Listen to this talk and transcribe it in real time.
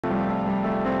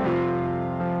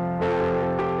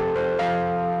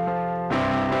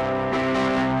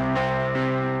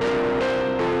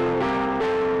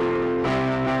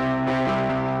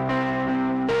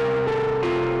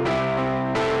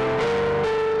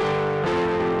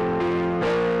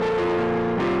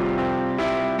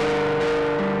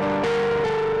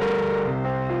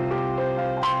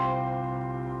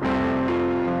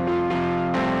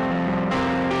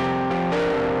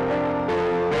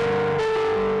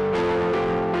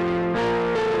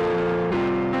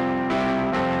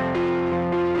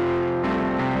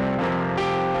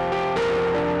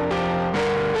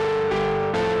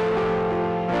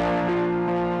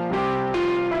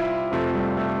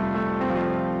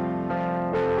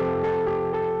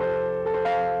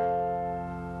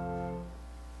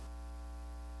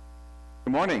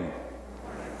Good morning.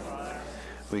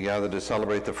 We gather to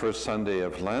celebrate the first Sunday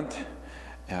of Lent,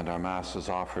 and our Mass is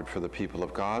offered for the people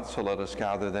of God. So let us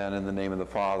gather then in the name of the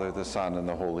Father, the Son, and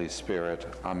the Holy Spirit.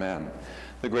 Amen.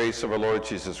 The grace of our Lord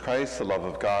Jesus Christ, the love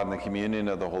of God, and the communion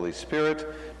of the Holy Spirit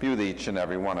be with each and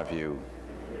every one of you.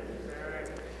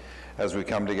 As we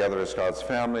come together as God's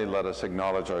family, let us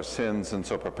acknowledge our sins and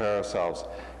so prepare ourselves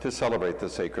to celebrate the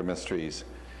sacred mysteries.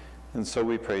 And so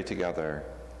we pray together.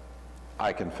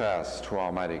 I confess to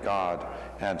Almighty God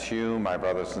and to you, my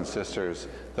brothers and sisters,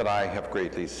 that I have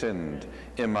greatly sinned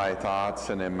in my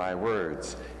thoughts and in my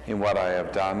words, in what I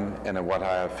have done and in what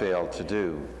I have failed to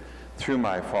do. Through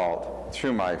my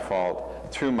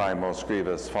most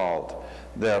grievous fault.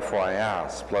 Therefore I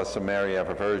ask, Blessed Mary,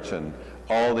 ever Virgin,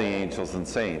 all the angels and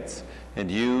saints,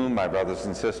 and you, my brothers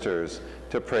and sisters,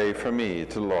 to pray for me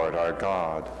to the Lord our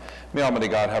God. May Almighty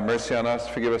God have mercy on us,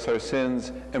 forgive us our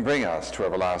sins, and bring us to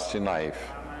everlasting life.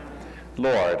 Amen.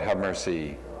 Lord, have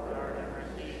mercy. Lord, have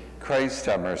mercy. Christ,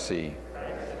 have mercy. Christ,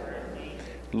 have mercy.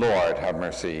 Lord, have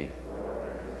mercy. Lord,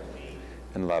 have mercy.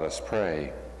 And let us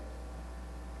pray.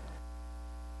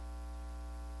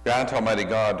 Grant, Almighty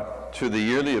God, through the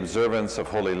yearly observance of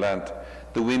Holy Lent,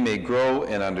 that we may grow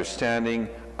in understanding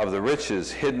of the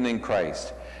riches hidden in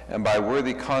Christ, and by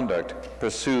worthy conduct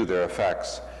pursue their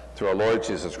effects. Through our Lord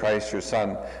Jesus Christ, your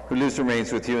Son, who lives and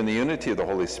reigns with you in the unity of the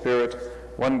Holy Spirit,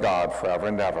 one God, forever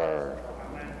and ever.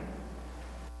 Amen.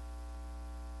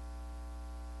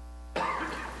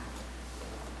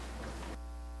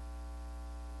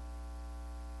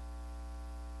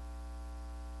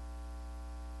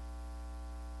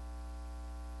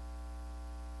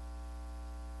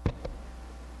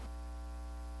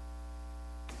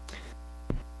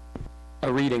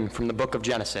 A reading from the book of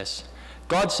Genesis.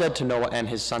 God said to Noah and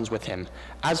his sons with him,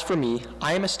 "As for me,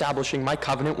 I am establishing my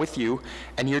covenant with you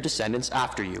and your descendants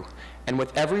after you, and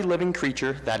with every living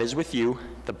creature that is with you,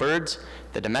 the birds,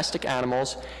 the domestic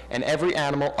animals, and every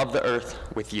animal of the earth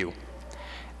with you.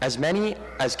 As many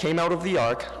as came out of the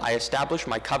ark, I establish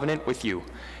my covenant with you,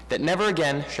 that never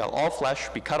again shall all flesh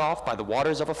be cut off by the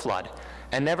waters of a flood,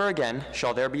 and never again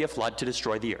shall there be a flood to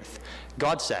destroy the earth."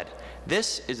 God said,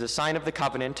 "This is the sign of the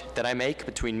covenant that I make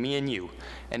between me and you,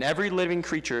 and every living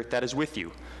creature that is with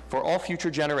you, for all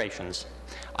future generations.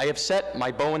 I have set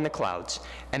my bow in the clouds,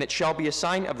 and it shall be a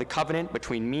sign of the covenant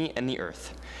between me and the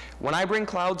earth. When I bring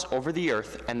clouds over the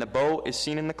earth, and the bow is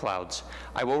seen in the clouds,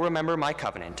 I will remember my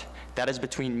covenant, that is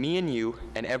between me and you,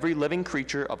 and every living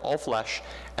creature of all flesh,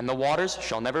 and the waters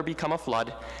shall never become a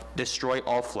flood, destroy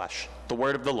all flesh." The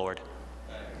word of the Lord.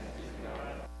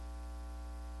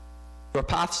 Your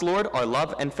paths, Lord, are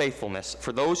love and faithfulness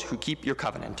for those who keep your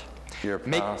covenant. Your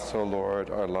paths, O Lord,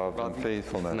 are love and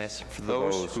faithfulness for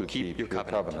those who keep your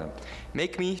covenant.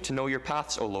 Make me to know your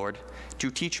paths, O Lord,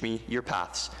 to teach me your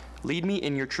paths. Lead me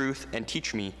in your truth and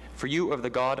teach me, for you are the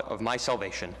God of my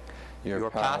salvation. Your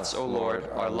paths, O Lord,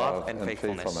 are love and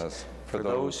faithfulness for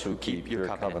those who keep your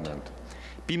covenant.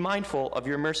 Be mindful of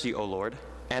your mercy, O Lord,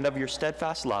 and of your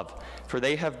steadfast love, for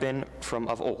they have been from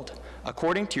of old.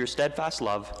 According to your steadfast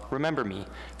love, remember me,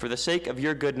 for the sake of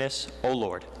your goodness, O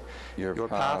Lord. Your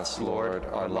paths, Lord,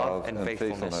 are love and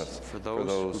faithfulness for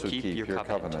those who keep your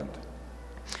covenant.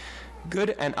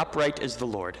 Good and upright is the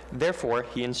Lord. Therefore,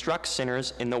 he instructs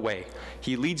sinners in the way.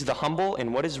 He leads the humble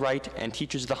in what is right and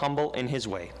teaches the humble in his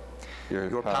way.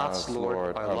 Your paths,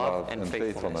 Lord, are love and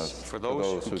faithfulness for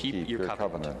those who keep your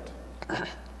covenant.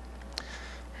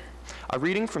 A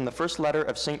reading from the first letter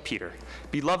of St. Peter.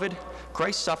 Beloved,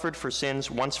 Christ suffered for sins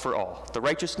once for all, the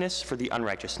righteousness for the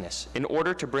unrighteousness, in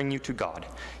order to bring you to God.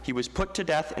 He was put to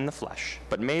death in the flesh,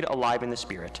 but made alive in the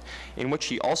Spirit, in which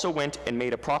he also went and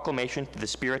made a proclamation to the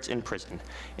spirits in prison.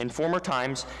 In former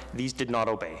times, these did not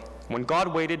obey. When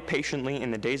God waited patiently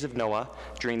in the days of Noah,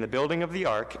 during the building of the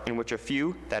ark, in which a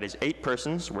few, that is 8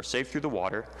 persons, were saved through the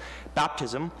water,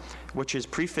 baptism, which is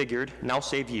prefigured, now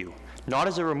save you, not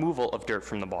as a removal of dirt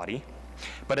from the body,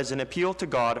 but as an appeal to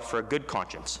God for a good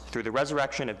conscience, through the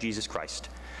resurrection of Jesus Christ,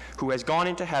 who has gone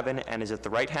into heaven and is at the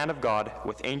right hand of God,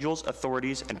 with angels,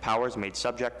 authorities, and powers made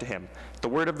subject to him. The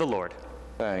word of the Lord.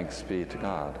 Thanks be to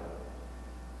God.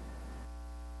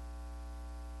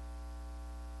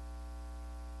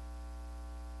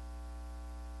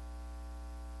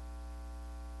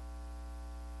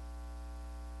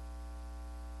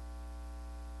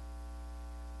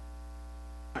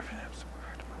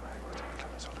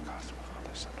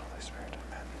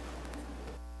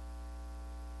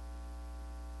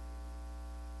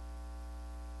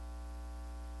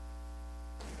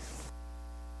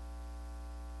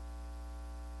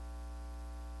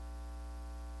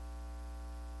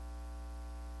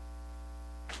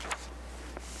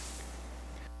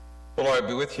 The Lord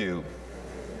be with you.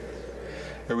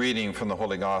 A reading from the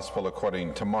Holy Gospel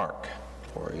according to Mark.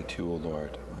 Glory to you, O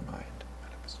Lord, my mind.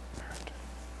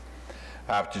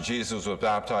 After Jesus was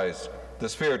baptized, the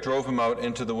Spirit drove him out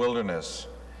into the wilderness.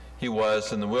 He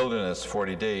was in the wilderness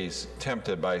 40 days,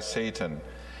 tempted by Satan,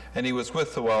 and he was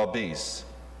with the wild beasts,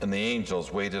 and the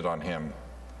angels waited on him.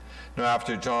 Now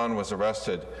after John was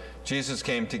arrested, Jesus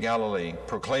came to Galilee,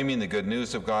 proclaiming the good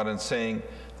news of God and saying,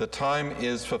 "The time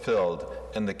is fulfilled,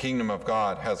 and the kingdom of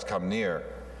God has come near.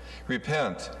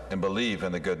 Repent and believe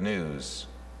in the good news."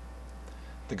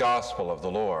 The Gospel of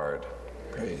the Lord.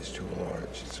 Praise to the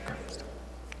Lord Jesus Christ.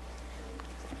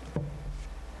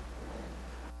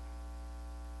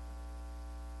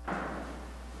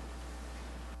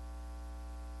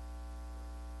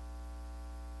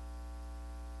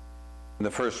 In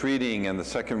the first reading and the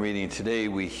second reading today,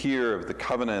 we hear of the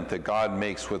covenant that God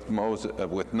makes with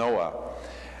Noah.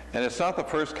 And it's not the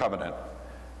first covenant.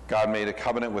 God made a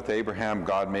covenant with Abraham,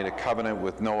 God made a covenant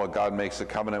with Noah, God makes a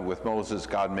covenant with Moses,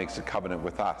 God makes a covenant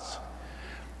with us.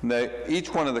 Now,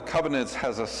 each one of the covenants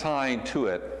has a sign to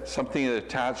it, something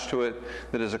attached to it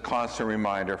that is a constant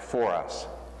reminder for us.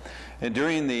 And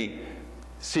during the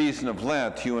season of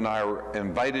Lent, you and I are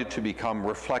invited to become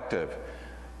reflective,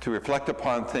 to reflect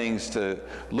upon things, to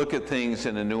look at things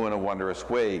in a new and a wondrous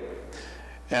way.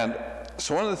 And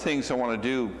so one of the things I want to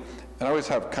do, and I always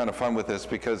have kind of fun with this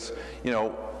because, you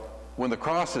know, when the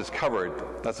cross is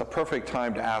covered, that's a perfect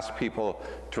time to ask people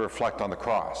to reflect on the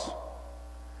cross.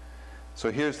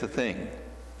 So here's the thing.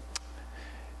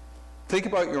 Think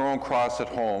about your own cross at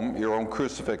home, your own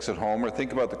crucifix at home, or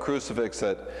think about the crucifix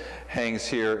that hangs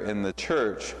here in the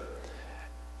church.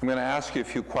 I'm going to ask you a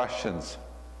few questions.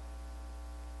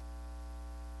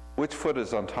 Which foot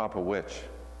is on top of which?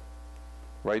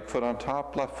 Right foot on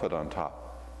top, left foot on top?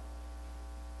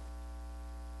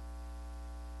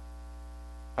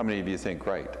 How many of you think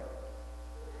right?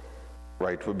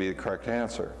 Right would be the correct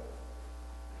answer.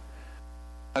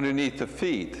 Underneath the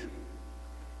feet,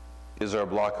 is there a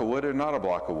block of wood or not a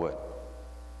block of wood?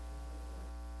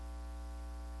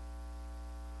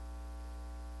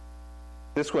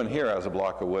 This one here has a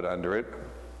block of wood under it.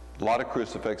 A lot of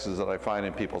crucifixes that I find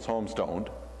in people's homes don't.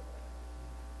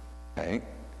 Okay.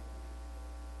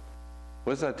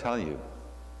 What does that tell you?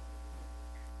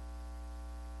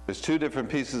 There's two different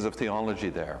pieces of theology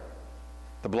there.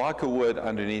 The block of wood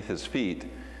underneath his feet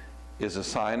is a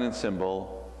sign and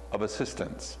symbol of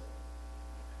assistance.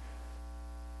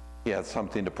 He had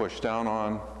something to push down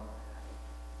on.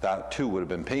 That too would have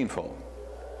been painful,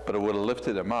 but it would have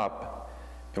lifted him up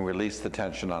and released the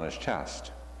tension on his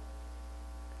chest.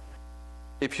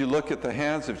 If you look at the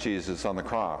hands of Jesus on the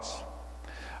cross,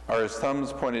 are his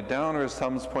thumbs pointed down or his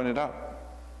thumbs pointed up?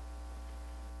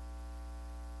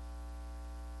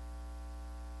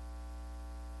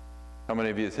 How many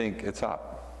of you think it's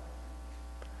up?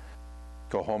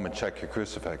 Go home and check your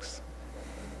crucifix.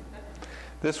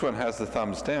 This one has the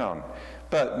thumbs down,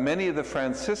 but many of the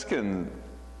Franciscan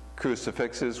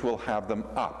crucifixes will have them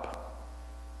up.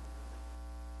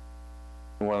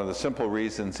 One of the simple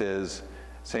reasons is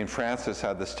St. Francis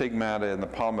had the stigmata in the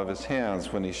palm of his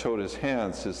hands. When he showed his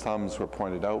hands, his thumbs were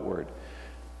pointed outward.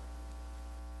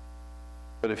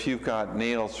 But if you've got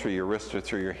nails through your wrist or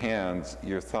through your hands,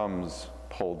 your thumbs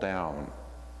pull down.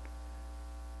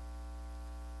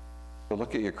 So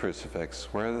look at your crucifix.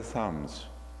 Where are the thumbs?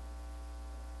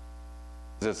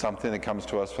 Is it something that comes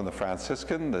to us from the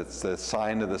Franciscan? That's the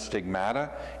sign of the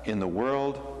stigmata in the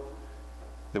world?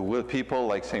 The people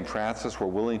like St. Francis were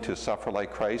willing to suffer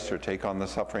like Christ or take on the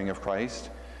suffering of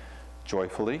Christ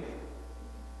joyfully?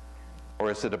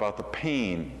 Or is it about the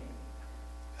pain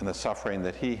and the suffering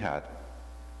that he had?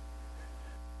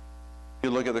 You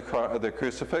look at the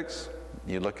crucifix,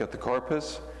 you look at the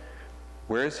corpus,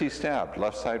 where is he stabbed?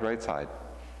 Left side, right side?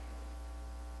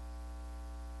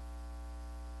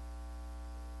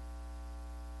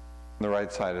 The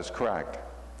right side is correct.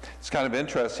 It's kind of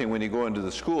interesting when you go into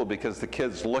the school because the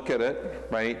kids look at it,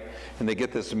 right, and they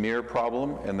get this mirror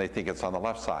problem and they think it's on the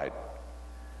left side,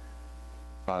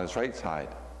 on his right side,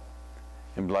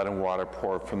 and blood and water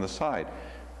pour from the side.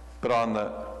 But on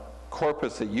the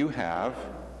corpus that you have,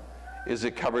 is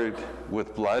it covered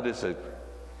with blood? Is it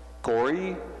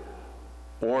gory?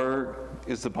 Or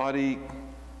is the body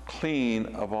clean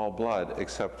of all blood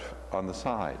except on the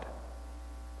side?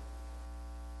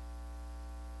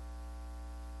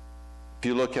 If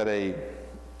you look at a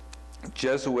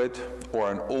Jesuit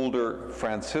or an older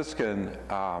Franciscan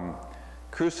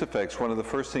crucifix, one of the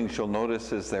first things you'll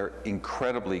notice is they're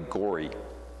incredibly gory,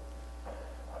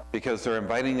 because they're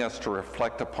inviting us to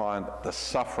reflect upon the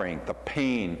suffering, the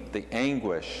pain, the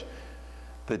anguish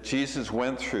that Jesus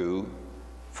went through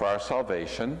for our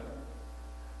salvation,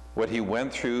 what he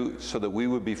went through so that we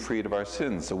would be freed of our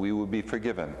sins, so we would be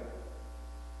forgiven.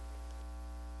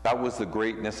 That was the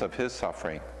greatness of his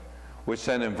suffering, which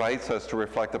then invites us to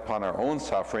reflect upon our own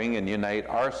suffering and unite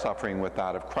our suffering with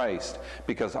that of Christ,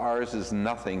 because ours is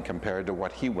nothing compared to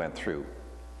what he went through.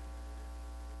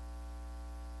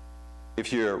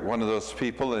 If you're one of those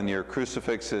people and your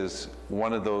crucifix is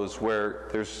one of those where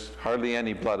there's hardly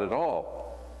any blood at all,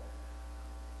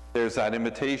 there's that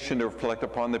invitation to reflect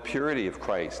upon the purity of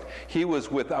Christ. He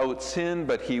was without sin,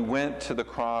 but he went to the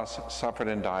cross, suffered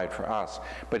and died for us.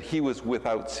 But he was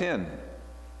without sin.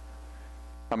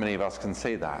 How many of us can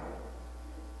say that?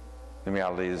 The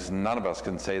reality is none of us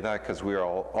can say that, because we are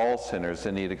all sinners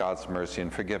in need of God's mercy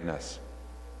and forgiveness.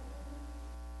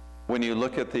 When you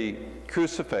look at the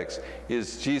crucifix,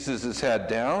 is Jesus' head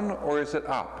down or is it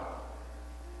up?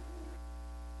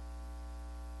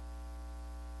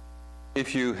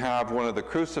 If you have one of the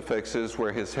crucifixes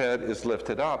where his head is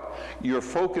lifted up, you're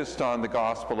focused on the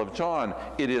Gospel of John.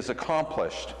 It is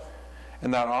accomplished.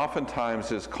 And that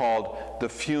oftentimes is called the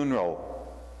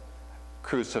funeral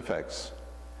crucifix.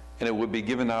 And it would be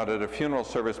given out at a funeral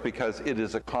service because it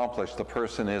is accomplished. The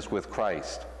person is with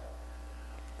Christ.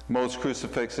 Most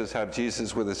crucifixes have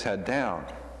Jesus with his head down.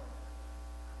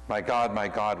 My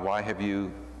God, why have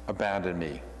you abandoned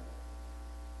me?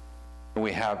 And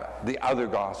we have the other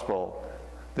gospel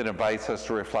that invites us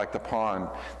to reflect upon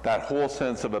that whole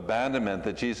sense of abandonment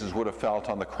that Jesus would have felt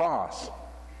on the cross.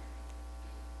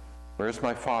 Where's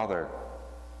my Father?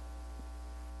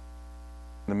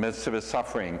 In the midst of his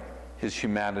suffering, his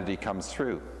humanity comes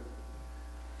through.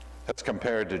 That's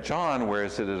compared to John,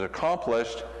 whereas it is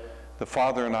accomplished, the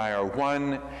Father and I are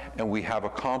one, and we have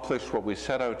accomplished what we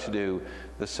set out to do,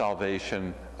 the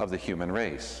salvation of the human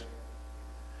race.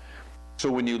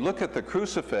 So when you look at the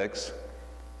crucifix,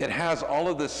 it has all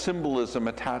of this symbolism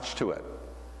attached to it.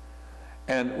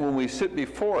 And when we sit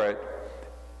before it,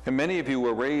 and many of you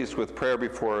were raised with prayer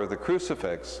before the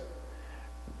crucifix,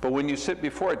 but when you sit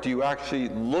before it, do you actually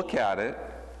look at it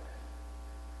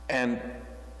and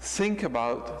think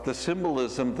about the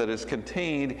symbolism that is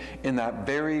contained in that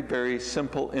very, very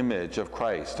simple image of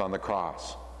Christ on the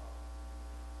cross?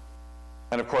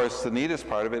 And of course, the neatest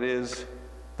part of it is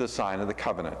the sign of the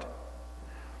covenant.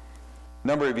 A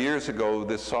number of years ago,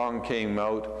 this song came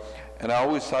out, and I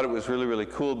always thought it was really, really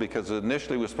cool because it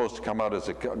initially was supposed to come out as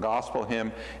a gospel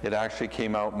hymn. It actually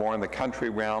came out more in the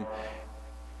country realm.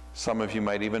 Some of you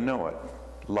might even know it.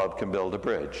 Love Can Build a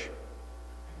Bridge.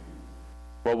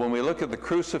 Well, when we look at the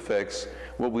crucifix,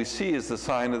 what we see is the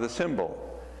sign of the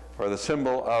symbol, or the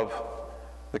symbol of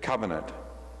the covenant.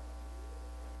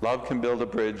 Love can build a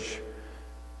bridge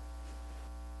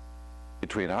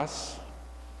between us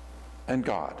and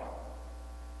God.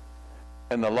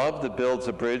 And the love that builds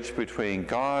a bridge between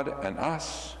God and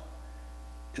us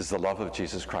is the love of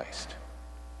Jesus Christ,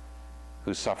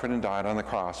 who suffered and died on the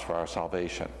cross for our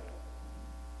salvation.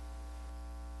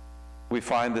 We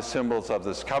find the symbols of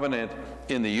this covenant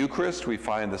in the Eucharist. We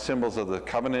find the symbols of the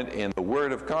covenant in the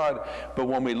Word of God. But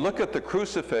when we look at the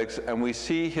crucifix and we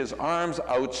see his arms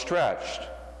outstretched,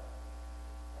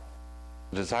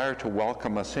 the desire to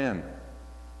welcome us in.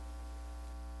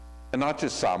 And not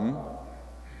just some,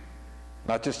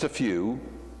 not just a few,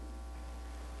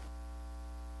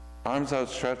 arms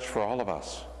outstretched for all of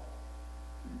us.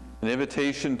 An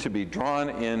invitation to be drawn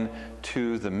in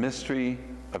to the mystery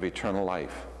of eternal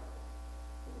life.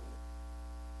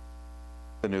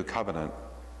 The new covenant.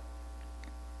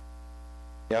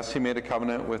 Yes, he made a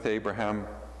covenant with Abraham.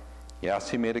 Yes,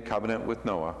 he made a covenant with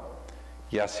Noah.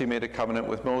 Yes, he made a covenant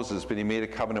with Moses, but he made a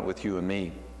covenant with you and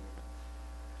me.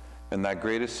 And that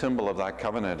greatest symbol of that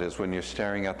covenant is when you're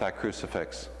staring at that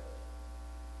crucifix.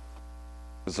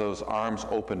 Because those arms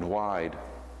opened wide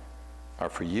are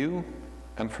for you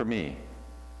and for me,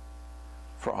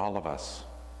 for all of us.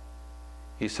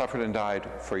 He suffered and died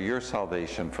for your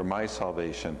salvation, for my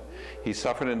salvation. He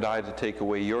suffered and died to take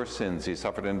away your sins. He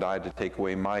suffered and died to take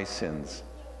away my sins.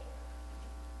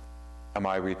 Am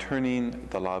I returning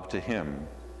the love to him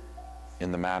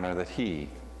in the manner that he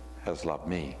has loved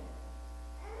me?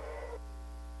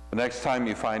 The next time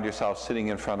you find yourself sitting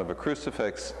in front of a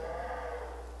crucifix,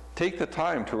 take the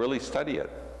time to really study it.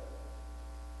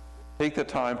 Take the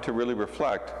time to really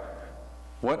reflect,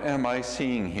 what am I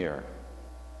seeing here?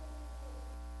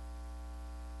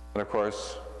 And of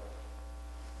course,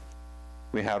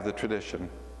 we have the tradition.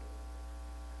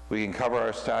 We can cover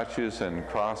our statues and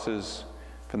crosses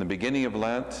from the beginning of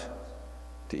Lent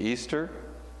to Easter,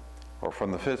 or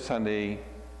from the fifth Sunday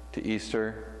to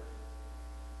Easter.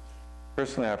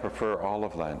 Personally, I prefer all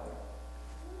of Lent,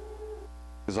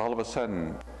 Because all of a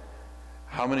sudden,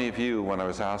 how many of you, when I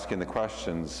was asking the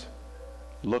questions,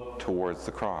 looked towards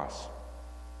the cross?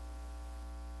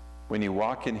 When you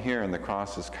walk in here and the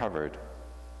cross is covered,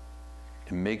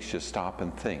 it makes you stop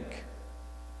and think,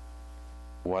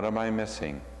 what am I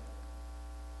missing?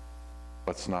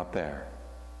 What's not there?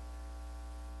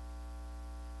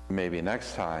 Maybe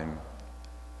next time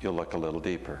you'll look a little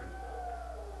deeper.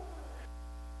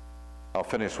 I'll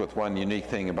finish with one unique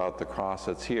thing about the cross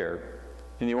that's here,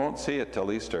 and you won't see it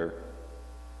till Easter.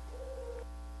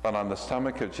 But on the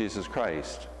stomach of Jesus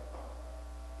Christ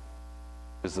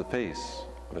is the face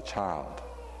of a child.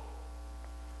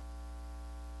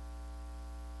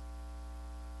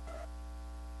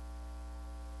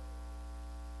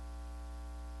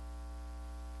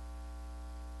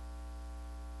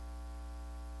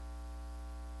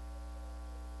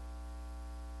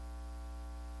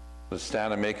 Let's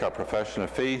stand and make our profession of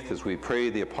faith as we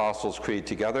pray the Apostles' Creed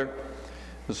together.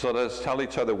 And so let us tell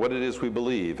each other what it is we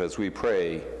believe as we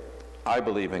pray. I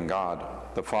believe in God,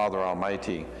 the Father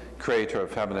Almighty, creator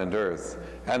of heaven and earth,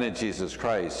 and in Jesus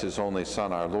Christ, his only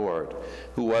Son, our Lord,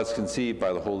 who was conceived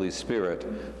by the Holy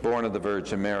Spirit, born of the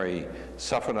Virgin Mary,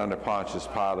 suffered under Pontius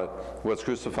Pilate, was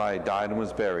crucified, died, and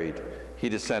was buried. He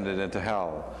descended into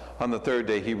hell. On the third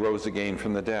day he rose again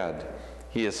from the dead.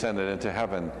 He ascended into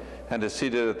heaven and is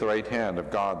seated at the right hand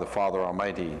of God the Father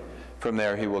Almighty. From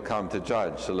there he will come to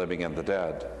judge the living and the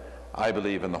dead. I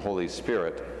believe in the Holy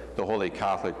Spirit, the Holy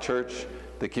Catholic Church,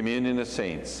 the communion of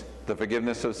saints, the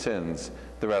forgiveness of sins,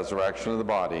 the resurrection of the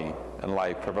body, and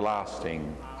life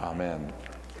everlasting. Amen.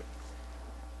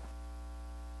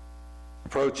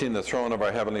 Approaching the throne of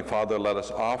our Heavenly Father, let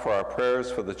us offer our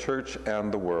prayers for the Church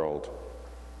and the world.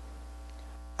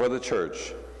 For the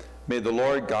Church, may the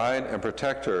Lord guide and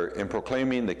protect her in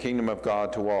proclaiming the kingdom of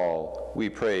God to all. We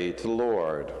pray to the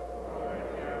Lord.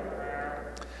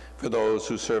 For those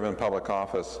who serve in public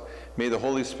office, may the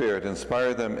Holy Spirit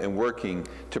inspire them in working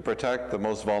to protect the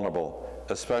most vulnerable,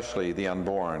 especially the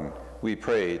unborn. We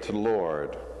pray to the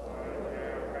Lord.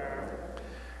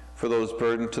 For those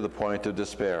burdened to the point of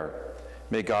despair,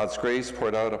 may God's grace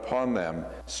poured out upon them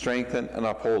strengthen and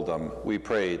uphold them. We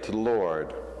pray to the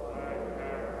Lord.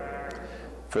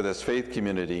 For this faith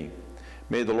community,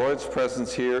 may the Lord's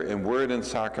presence here in word and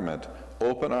sacrament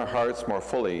open our hearts more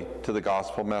fully to the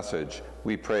gospel message.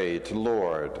 We pray to the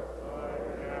Lord.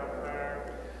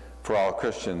 For all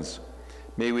Christians,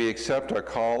 may we accept our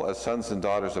call as sons and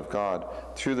daughters of God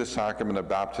through the sacrament of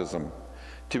baptism,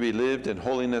 to be lived in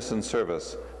holiness and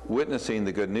service, witnessing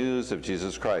the good news of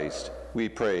Jesus Christ. We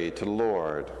pray to the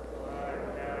Lord.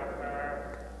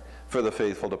 For the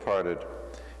faithful departed,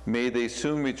 may they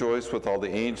soon rejoice with all the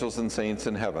angels and saints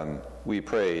in heaven. We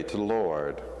pray to the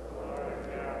Lord.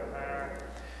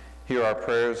 Hear our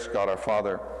prayers, God our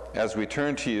Father, as we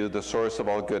turn to you, the source of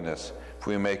all goodness, for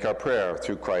we make our prayer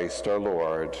through Christ our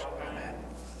Lord. Amen.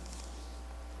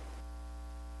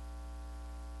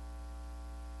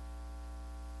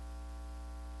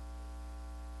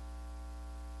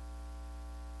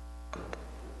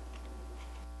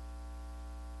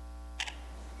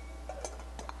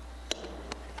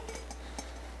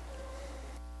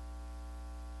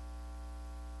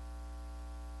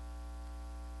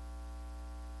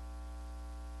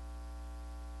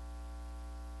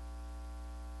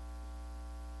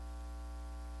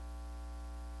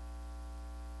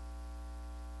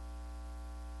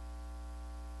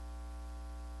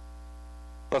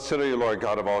 Blessed are you, Lord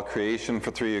God of all creation, for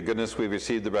through your goodness we've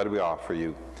received the bread we offer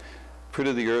you. Fruit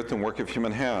of the earth and work of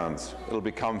human hands, it'll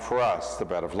become for us the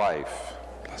bread of life.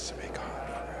 Blessed be God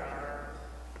forever.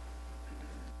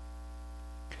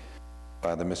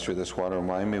 By the mystery of this water and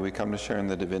wine, may we come to share in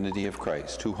the divinity of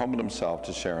Christ, who humbled himself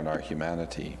to share in our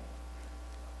humanity.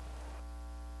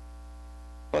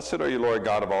 Blessed are you, Lord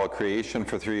God of all creation,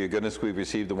 for through your goodness we've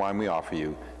received the wine we offer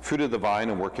you, fruit of the vine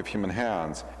and work of human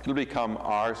hands. It'll become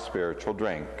our spiritual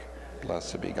drink.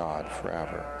 Blessed be God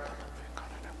forever.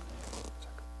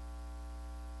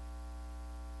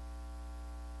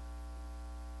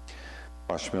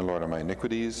 Wash me, O Lord, of my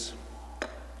iniquities.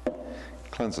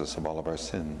 Cleanse us of all of our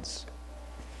sins.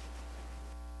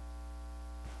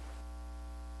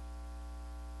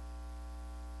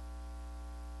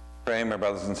 Pray, my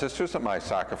brothers and sisters, that my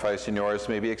sacrifice and yours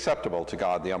may be acceptable to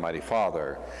God the Almighty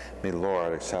Father. May the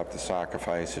Lord accept the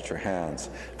sacrifice at your hands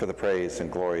for the praise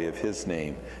and glory of his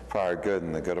name, for our good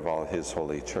and the good of all his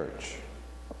holy church.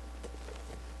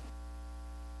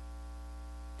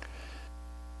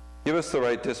 Give us the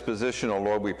right disposition, O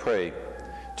Lord, we pray,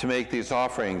 to make these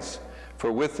offerings,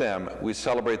 for with them we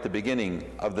celebrate the beginning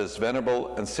of this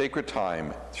venerable and sacred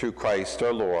time through Christ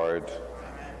our Lord.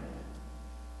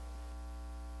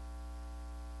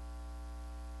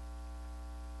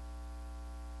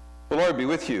 The Lord be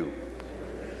with you.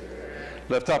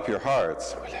 Lift up your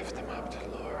hearts. We lift them up to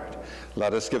the Lord.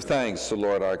 Let us give thanks to the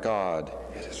Lord our God.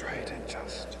 It is right and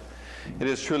just. It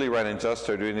is truly right and just,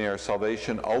 our duty and our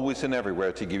salvation, always and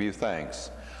everywhere to give you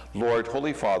thanks. Lord,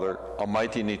 Holy Father,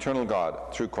 Almighty and eternal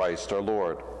God, through Christ our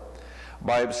Lord.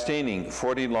 By abstaining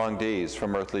 40 long days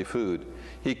from earthly food,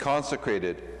 he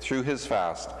consecrated, through his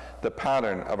fast, the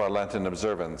pattern of our Lenten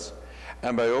observance,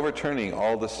 and by overturning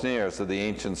all the snares of the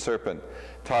ancient serpent,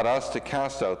 taught us to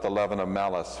cast out the leaven of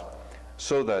malice,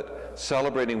 so that,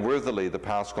 celebrating worthily the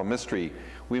Paschal mystery,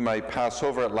 we might pass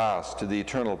over at last to the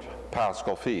eternal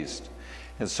Paschal feast.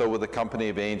 And so with the company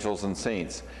of angels and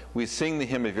saints, we sing the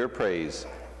hymn of your praise,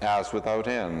 as without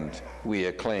end we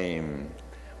acclaim.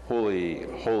 Holy,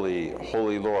 holy,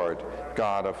 holy Lord,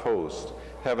 God of hosts,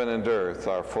 heaven and earth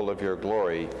are full of your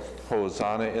glory.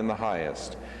 Hosanna in the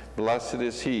highest. Blessed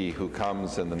is he who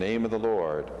comes in the name of the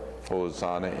Lord.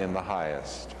 Hosanna in the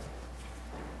highest.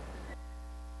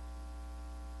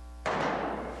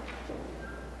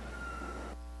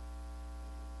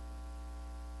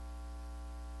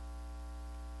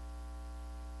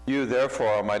 You, therefore,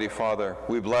 Almighty Father,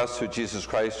 we bless through Jesus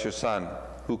Christ, your Son,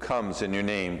 who comes in your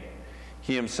name.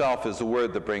 He himself is the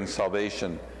word that brings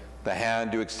salvation, the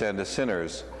hand you extend to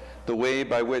sinners, the way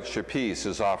by which your peace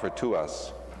is offered to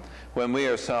us. When we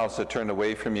ourselves had turned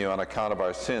away from you on account of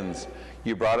our sins,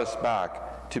 you brought us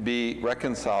back to be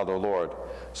reconciled, O Lord,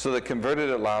 so that converted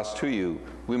at last to you,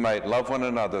 we might love one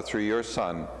another through your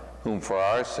Son, whom for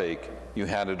our sake you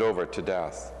handed over to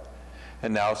death.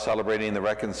 And now, celebrating the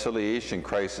reconciliation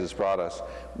Christ has brought us,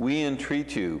 we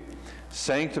entreat you,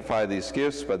 sanctify these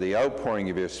gifts by the outpouring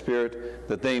of your Spirit,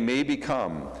 that they may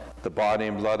become the body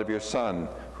and blood of your Son,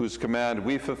 whose command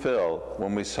we fulfill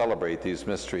when we celebrate these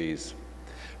mysteries.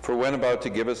 For when about to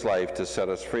give his life to set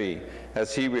us free,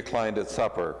 as he reclined at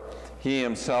supper, he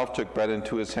himself took bread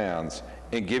into his hands,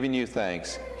 and giving you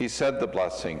thanks, he said the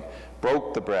blessing,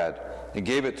 broke the bread, and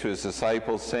gave it to his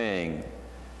disciples, saying,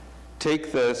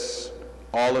 "Take this,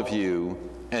 all of you,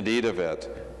 and eat of it,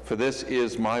 for this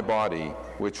is my body,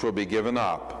 which will be given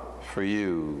up for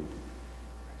you."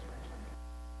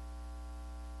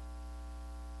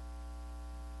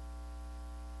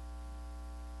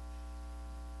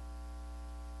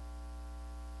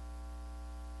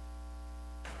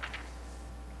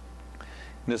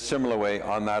 In a similar way,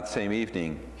 on that same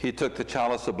evening, he took the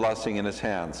chalice of blessing in his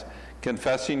hands,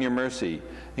 confessing your mercy,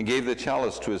 and gave the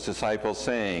chalice to his disciples,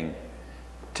 saying,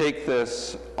 "Take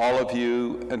this, all of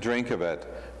you, and drink of it,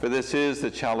 for this is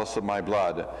the chalice of my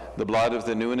blood, the blood of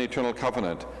the new and eternal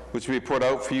covenant, which will be poured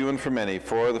out for you and for many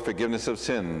for the forgiveness of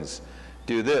sins.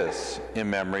 Do this in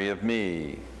memory of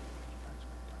me."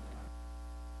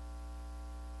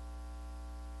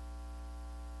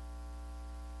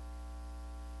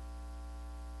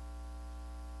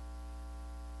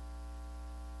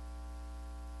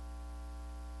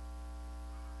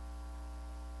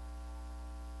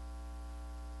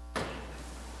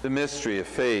 The mystery of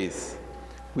faith.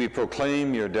 We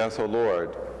proclaim your death, O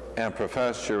Lord, and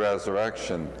profess your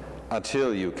resurrection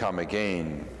until you come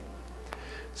again.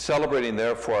 Celebrating,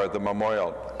 therefore, the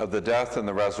memorial of the death and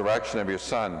the resurrection of your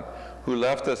Son, who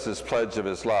left us this pledge of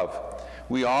his love,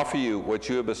 we offer you what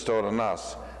you have bestowed on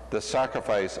us, the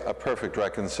sacrifice of perfect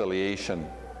reconciliation.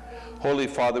 Holy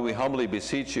Father, we humbly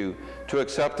beseech you to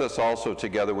accept us also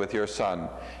together with your Son,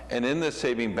 and in this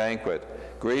saving banquet,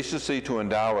 graciously to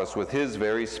endow us with his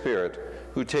very Spirit,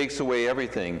 who takes away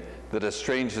everything that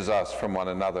estranges us from one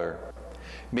another.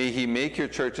 May he make your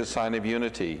church a sign of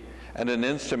unity and an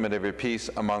instrument of your peace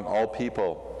among all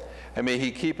people. And may he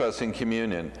keep us in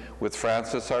communion with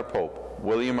Francis our Pope,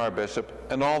 William our Bishop,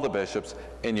 and all the bishops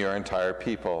in your entire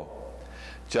people.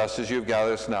 Just as you have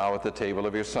gathered us now at the table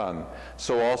of your Son,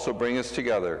 so also bring us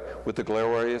together with the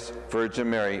glorious Virgin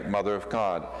Mary, Mother of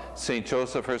God, Saint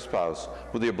Joseph, her spouse,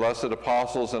 with your blessed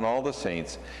apostles and all the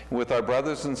saints, and with our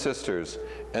brothers and sisters,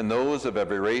 and those of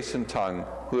every race and tongue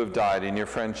who have died in your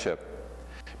friendship.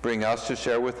 Bring us to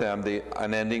share with them the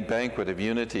unending banquet of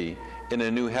unity in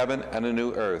a new heaven and a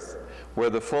new earth, where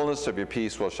the fullness of your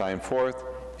peace will shine forth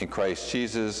in Christ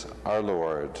Jesus our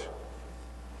Lord.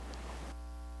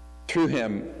 Through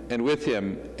him, and with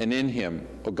him, and in him,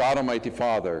 O God Almighty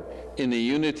Father, in the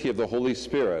unity of the Holy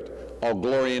Spirit, all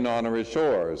glory and honor is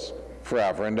yours,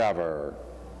 forever and ever.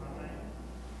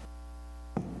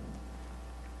 Amen.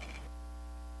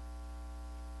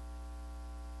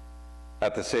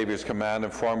 At the Savior's command,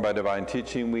 informed by divine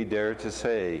teaching, we dare to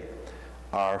say,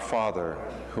 Our Father,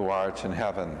 who art in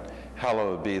heaven,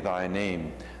 hallowed be thy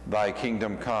name. Thy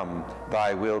kingdom come,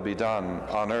 thy will be done,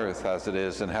 on earth as it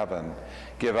is in heaven.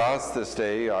 Give us this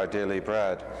day our daily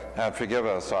bread, and forgive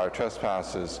us our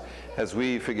trespasses, as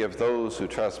we forgive those who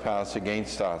trespass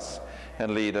against us.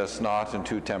 And lead us not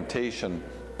into temptation,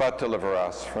 but deliver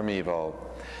us from evil.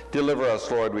 Deliver us,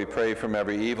 Lord, we pray, from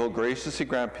every evil. Graciously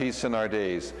grant peace in our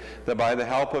days, that by the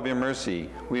help of your mercy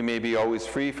we may be always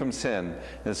free from sin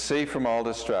and safe from all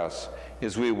distress,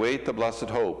 as we await the blessed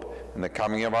hope and the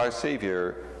coming of our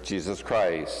Savior, Jesus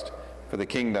Christ. For the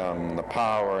kingdom, the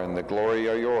power, and the glory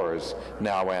are yours,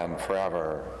 now and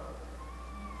forever.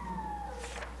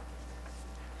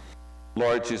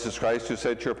 Lord Jesus Christ, who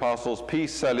said to your apostles,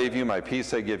 "Peace I leave you, my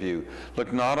peace I give you,"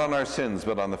 look not on our sins,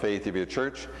 but on the faith of your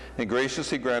church, and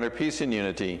graciously grant her peace and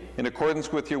unity, in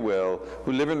accordance with your will,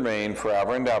 who live and reign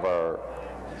forever and ever.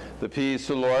 The peace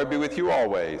of the Lord be with you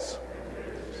always.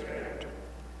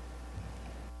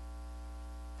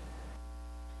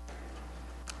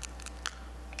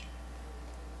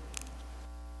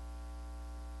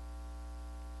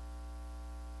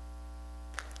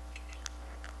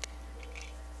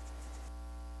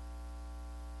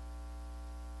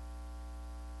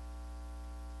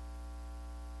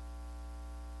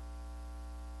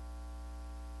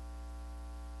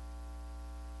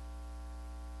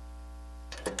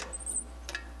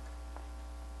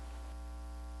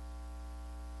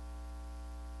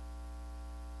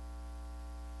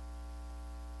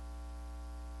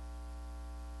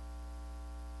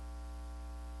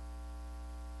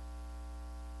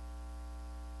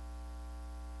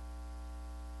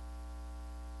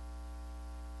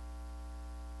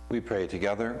 We pray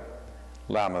together.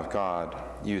 Lamb of God,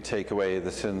 you take away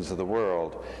the sins of the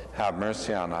world, have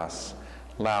mercy on us.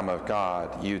 Lamb of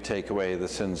God, you take away the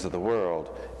sins of the world,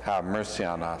 have mercy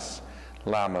on us.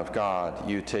 Lamb of God,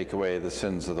 you take away the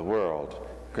sins of the world,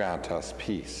 grant us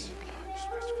peace.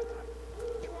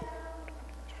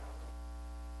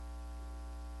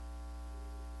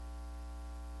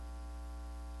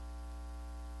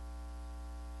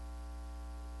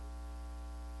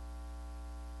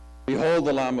 Behold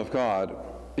the Lamb of God.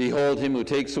 Behold him who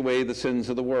takes away the sins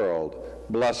of the world.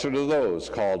 Blessed are those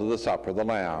called to the supper of the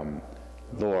Lamb.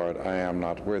 Lord, I am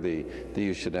not worthy that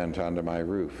you should enter under my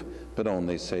roof, but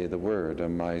only say the word,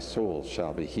 and my soul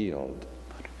shall be healed.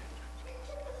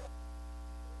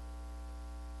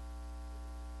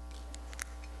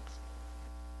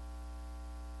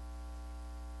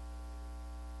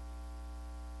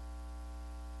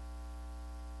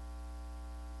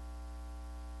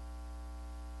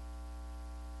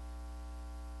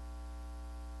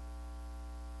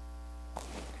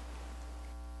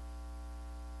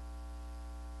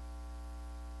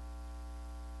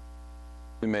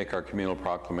 We make our communal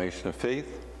proclamation of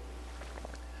faith,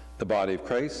 the body of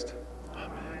Christ.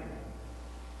 Amen.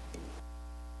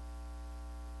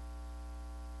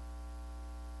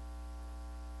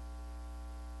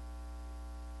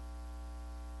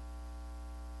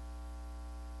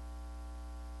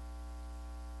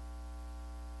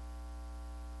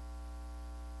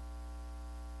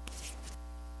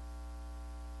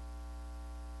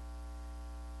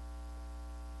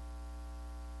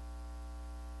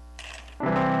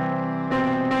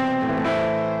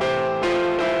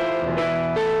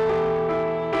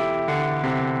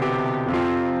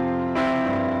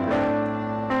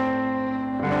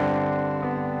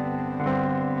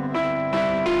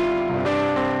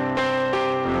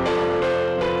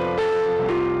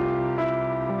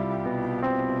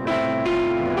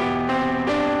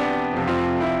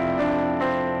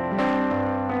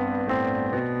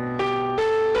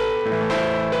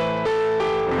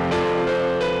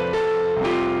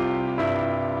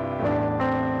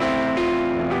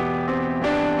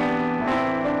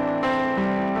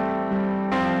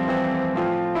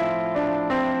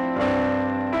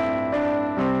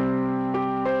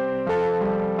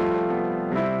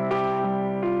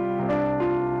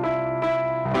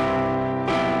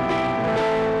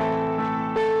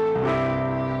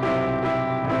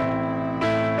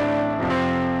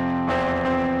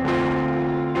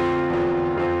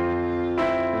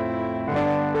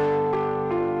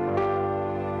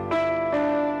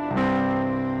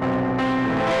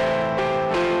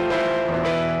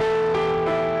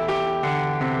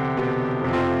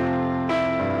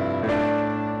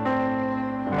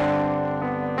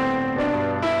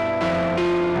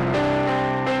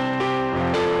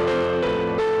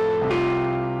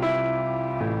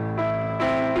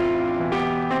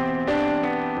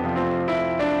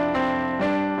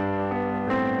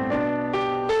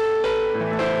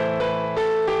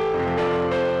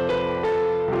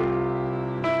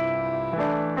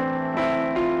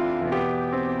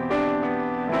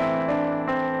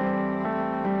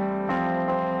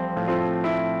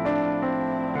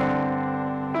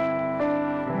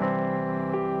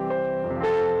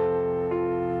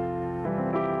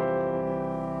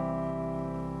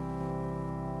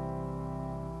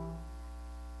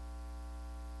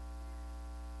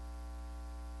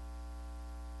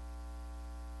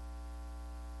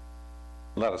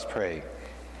 Let us pray.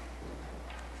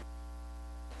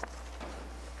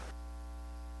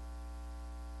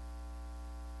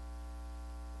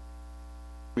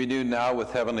 Renewed now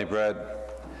with heavenly bread,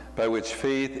 by which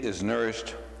faith is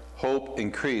nourished, hope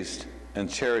increased, and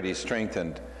charity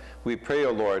strengthened, we pray,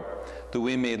 O Lord, that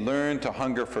we may learn to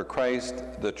hunger for Christ,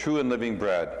 the true and living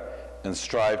bread, and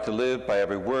strive to live by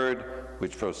every word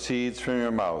which proceeds from your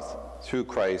mouth, through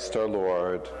Christ our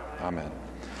Lord. Amen.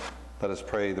 Let us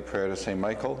pray the prayer to St.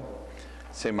 Michael.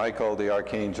 St. Michael, the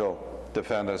archangel,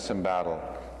 defend us in battle.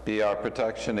 Be our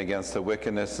protection against the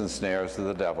wickedness and snares of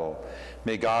the devil.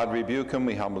 May God rebuke him,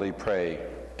 we humbly pray.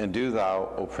 And do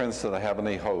thou, O Prince of the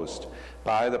heavenly host,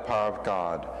 by the power of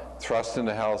God, thrust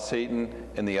into hell Satan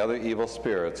and the other evil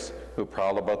spirits who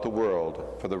prowl about the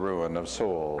world for the ruin of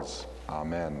souls.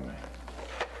 Amen.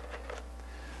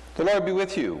 The Lord be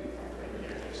with you.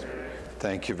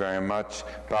 Thank you very much.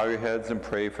 Bow your heads and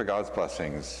pray for God's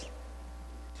blessings.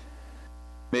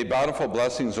 May bountiful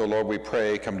blessings, O Lord, we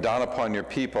pray, come down upon your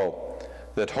people,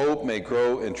 that hope may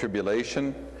grow in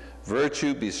tribulation,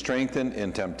 virtue be strengthened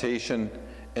in temptation,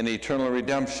 and eternal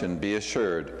redemption be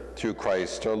assured through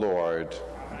Christ our Lord.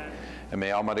 Amen. And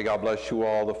may Almighty God bless you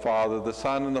all, the Father, the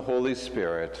Son, and the Holy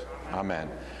Spirit. Amen.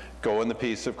 Go in the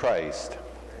peace of Christ.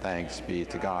 Thanks be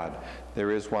to God.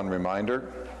 There is one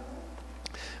reminder.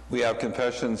 We have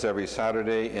confessions every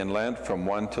Saturday in Lent from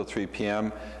 1 till 3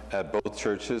 p.m. at both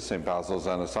churches, St. Basil's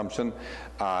and Assumption,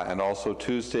 and also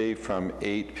Tuesday from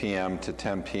 8 p.m. to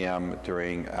 10 p.m.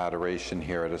 during adoration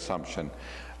here at Assumption.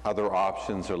 Other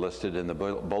options are listed in the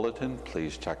bulletin.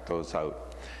 Please check those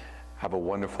out. Have a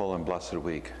wonderful and blessed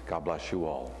week. God bless you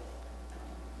all.